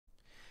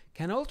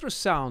Can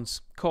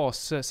ultrasounds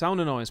cause sound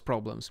annoyance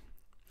problems?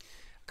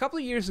 A couple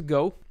of years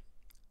ago,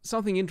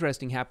 something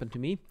interesting happened to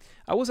me.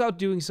 I was out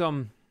doing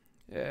some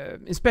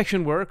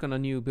inspection work on a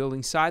new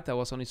building site that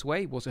was on its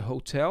way. It was a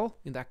hotel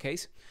in that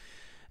case.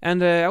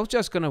 And I was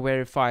just going to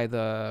verify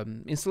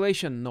the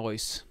installation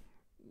noise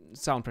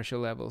sound pressure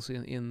levels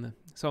in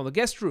some of the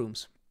guest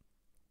rooms.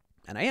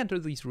 And I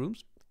entered these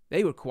rooms.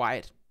 They were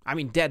quiet. I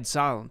mean, dead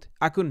silent.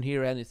 I couldn't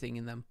hear anything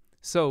in them.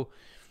 So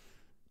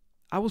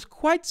I was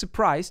quite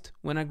surprised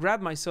when I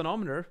grabbed my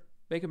sonometer,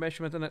 make a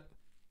measurement, and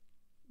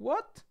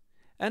what?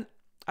 And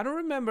I don't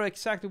remember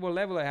exactly what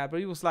level I had, but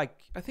it was like,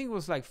 I think it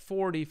was like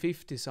 40,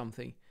 50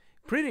 something.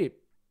 Pretty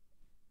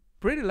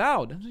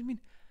loud. I mean,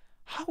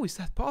 how is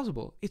that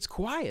possible? It's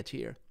quiet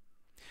here.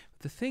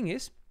 But the thing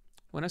is,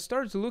 when I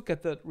started to look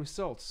at the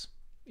results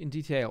in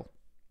detail,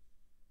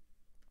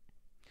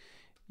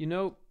 you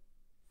know,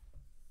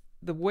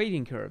 the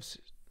weighting curves,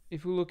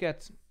 if we look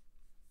at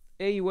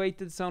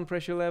A-weighted sound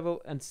pressure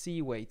level and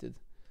C-weighted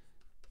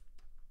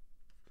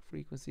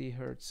frequency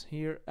hertz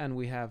here, and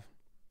we have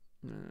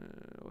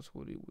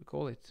what do we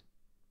call it?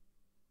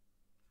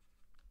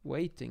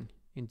 Weighting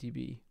in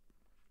dB.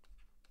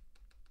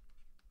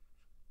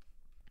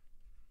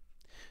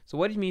 So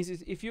what it means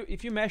is if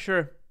you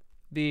measure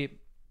the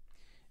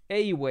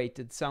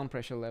A-weighted sound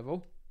pressure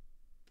level,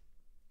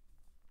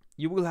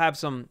 you will have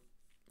some.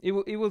 It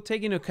will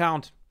take into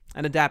account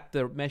and adapt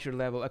the measured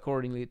level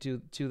accordingly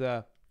to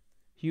the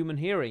human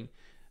hearing.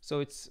 So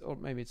it's, or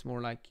maybe it's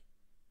more like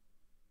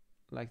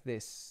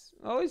this.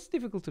 Oh, it's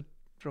difficult to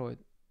draw it.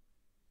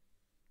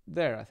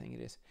 There, I think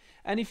it is.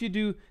 And if you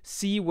do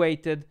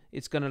C-weighted,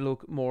 it's gonna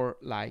look more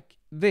like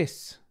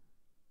this.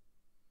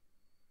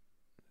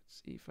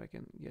 Let's see if I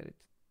can get it.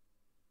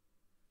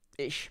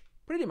 Ish,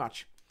 pretty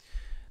much.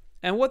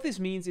 And what this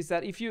means is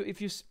that if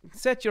you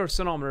set your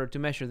sonometer to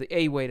measure the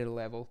A-weighted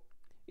level,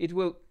 it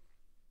will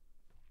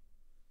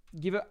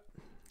give a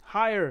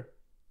higher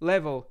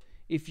level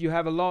if you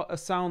have a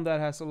sound that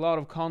has a lot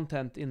of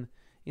content in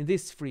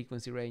this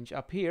frequency range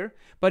up here.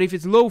 But if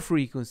it's low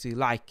frequency,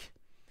 like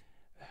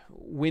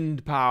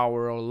wind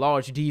power or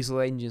large diesel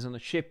engines on a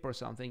ship or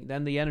something,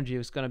 then the energy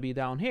is going to be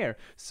down here.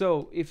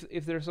 So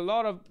if there's a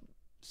lot of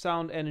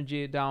sound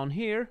energy down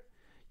here,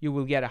 you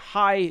will get a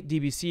high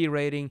dBc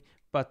rating,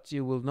 but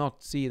you will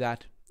not see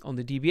that on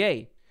the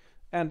dBA.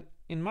 And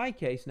in my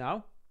case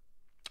now,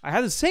 I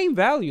have the same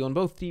value on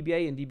both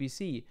dBA and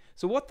dBc.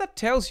 So what that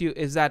tells you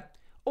is that,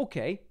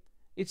 okay,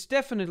 it's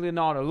definitely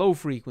not a low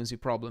frequency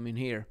problem in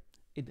here.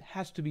 It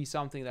has to be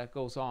something that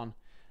goes on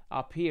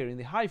up here in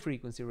the high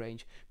frequency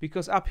range,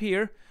 because up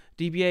here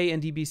dBA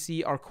and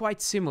dBc are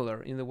quite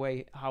similar in the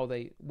way how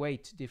they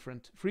weight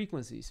different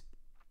frequencies.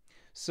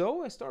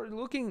 So I started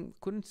looking,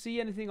 couldn't see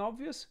anything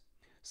obvious,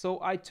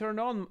 so I turned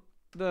on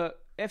the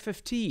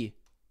FFT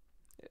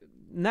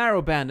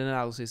narrowband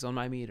analysis on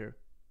my meter,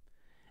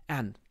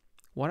 and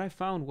what I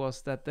found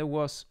was that there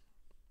was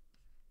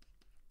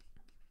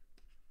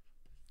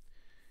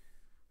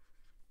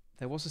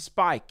a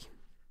spike.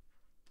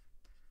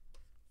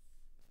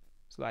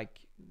 It's like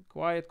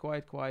quiet,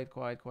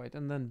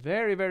 and then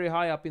very, very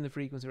high up in the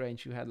frequency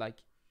range you had like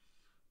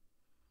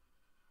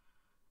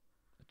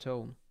a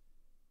tone.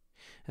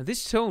 And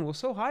this tone was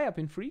so high up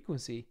in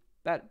frequency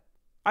that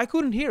I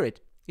couldn't hear it.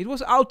 It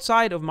was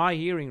outside of my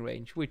hearing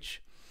range,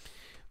 which,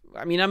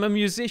 I mean, I'm a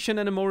musician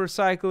and a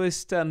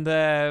motorcyclist and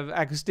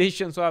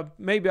acoustician, so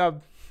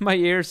my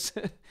ears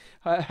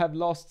have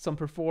lost some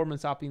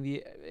performance up in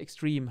the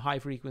extreme high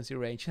frequency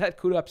range. That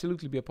could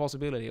absolutely be a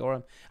possibility.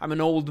 Or I'm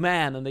an old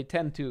man and they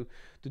tend to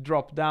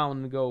drop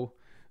down and go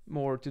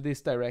more to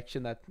this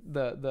direction, that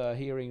the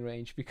hearing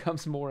range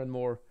becomes more and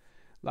more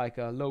like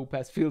a low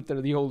pass filter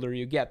the older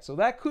you get. So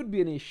that could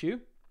be an issue.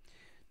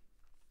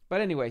 But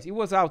anyways, it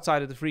was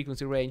outside of the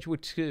frequency range,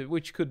 which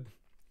could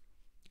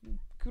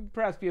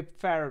perhaps be a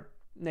fair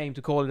name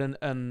to call it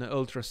an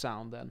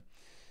ultrasound then.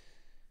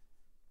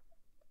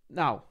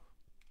 Now,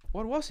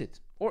 what was it?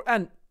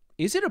 And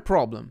is it a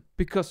problem?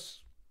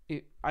 Because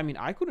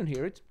I couldn't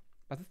hear it.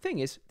 But the thing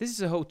is, this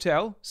is a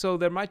hotel, so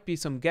there might be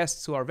some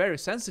guests who are very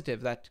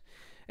sensitive that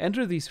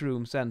enter these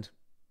rooms, and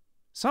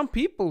some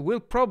people will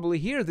probably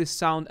hear this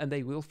sound and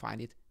they will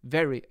find it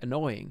very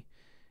annoying.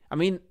 I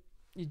mean,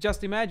 you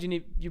just imagine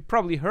if you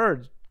probably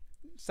heard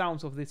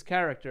sounds of this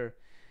character,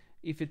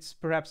 if it's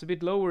perhaps a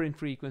bit lower in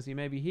frequency,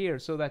 maybe here,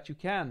 so that you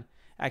can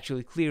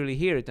actually clearly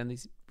hear it, and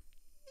it's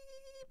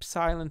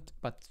silent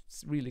but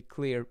really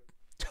clear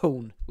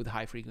tone with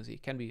high frequency.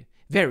 It can be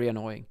very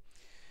annoying.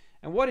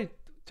 And what it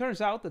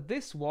turns out that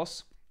this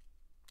was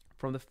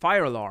from the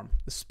fire alarm.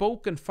 The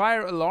spoken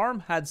fire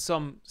alarm had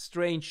some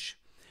strange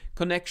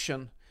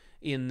connection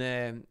in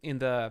the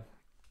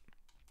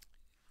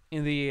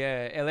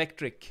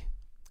electric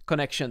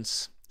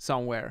connections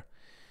somewhere,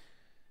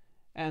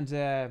 and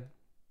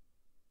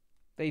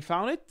they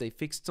found it. They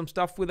fixed some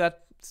stuff with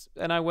that,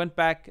 and I went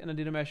back and I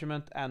did a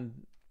measurement,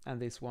 and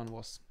this one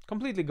was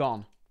completely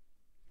gone.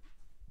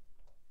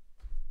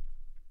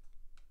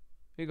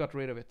 We got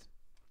rid of it.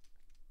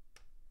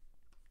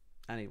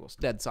 and it was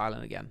dead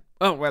silent again.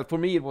 Oh, well, for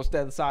me it was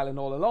dead silent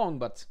all along,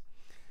 but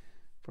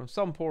from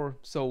some poor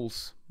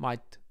souls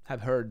might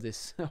have heard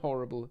this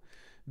horrible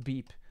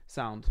beep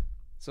sound.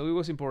 So it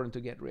was important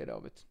to get rid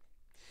of it.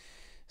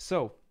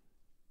 So,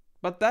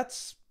 but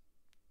that's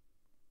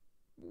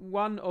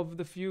one of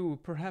the few,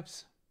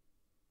 perhaps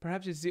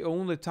it's the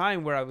only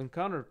time where I've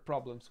encountered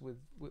problems with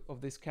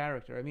of this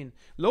character. I mean,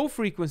 low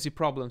frequency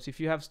problems, if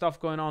you have stuff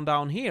going on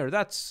down here,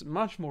 that's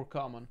much more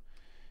common.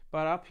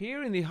 But up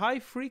here in the high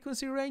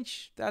frequency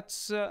range,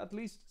 that's, at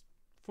least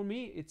for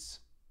me, it's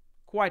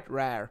quite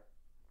rare.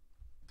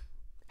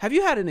 Have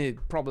you had any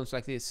problems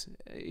like this,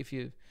 if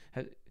you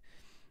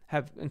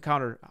have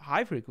encountered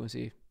high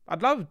frequency?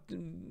 I'd love to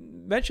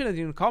mention it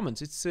in the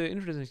comments. It's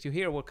interesting to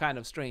hear what kind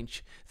of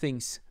strange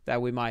things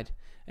that we might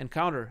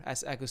encounter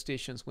as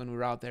acousticians when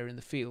we're out there in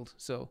the field.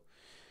 So,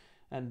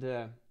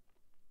 and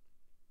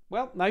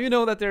well, now you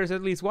know that there's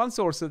at least one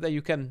source that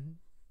you can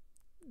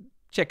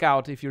check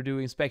out if you're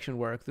doing inspection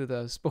work through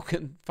the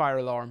spoken fire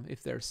alarm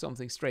if there's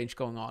something strange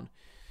going on.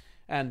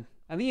 And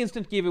the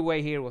instant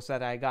giveaway here was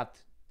that I got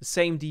the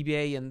same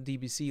dBA and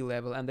dBc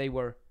level, and they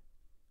were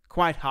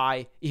quite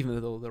high,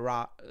 even though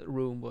the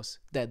room was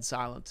dead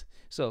silent.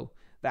 So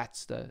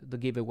that's the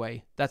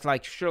giveaway. That's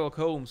like Sherlock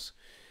Holmes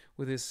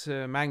with his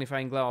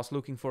magnifying glass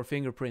looking for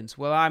fingerprints.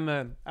 Well, I'm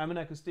an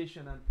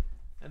acoustician,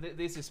 and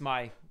this is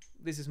my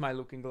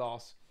looking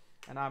glass,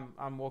 and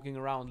I'm walking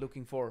around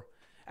looking for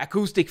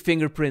acoustic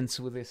fingerprints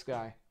with this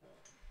guy,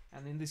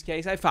 and in this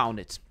case I found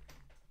it.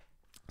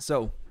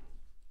 So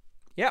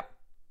yeah,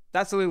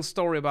 that's a little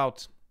story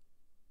about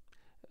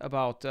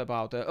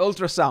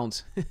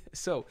ultrasounds.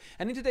 So,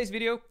 and in today's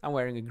video I'm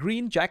wearing a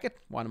green jacket,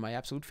 one of my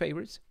absolute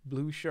favorites,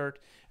 blue shirt,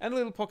 and a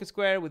little pocket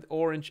square with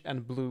orange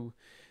and blue,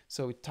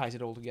 so it ties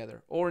it all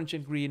together. Orange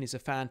and green is a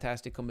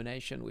fantastic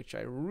combination, which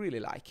I really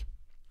like.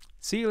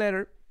 See you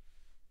later.